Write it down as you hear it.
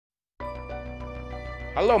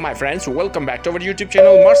Hello my friends, welcome back to our YouTube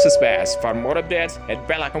channel Martian Space. For more updates, hit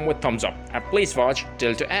bell icon with thumbs up and please watch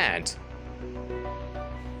till to end.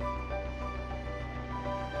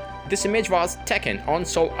 This image was taken on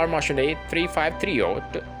Solar Martian Day 3530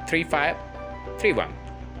 to 3531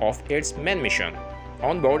 of its main mission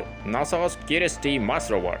on board NASA's Curiosity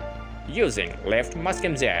Mars rover using left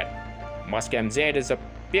Mastcam-Z. Mastcam-Z is a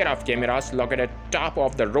pair of cameras located at top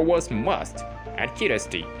of the rover's mast, and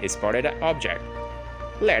Curiosity is spotted an object.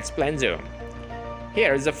 Let's plan zoom.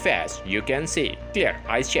 Here is a face. You can see clear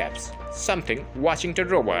eye shapes. Something watching the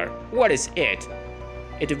rover. What is it?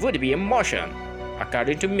 It would be a Martian.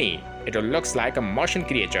 According to me, it looks like a Martian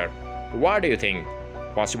creature. What do you think?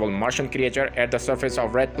 Possible Martian creature at the surface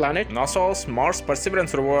of red planet? NASA's Mars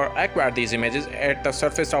Perseverance rover acquired these images at the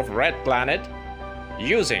surface of red planet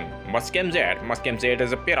using Mastcam-Z. Mastcam-Z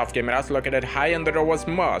is a pair of cameras located high on the rover's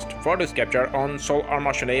mast. Photos captured on Solar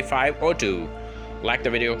Martian Day 502. Like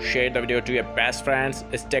the video, share the video to your best friends,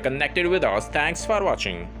 stay connected with us. Thanks for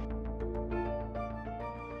watching.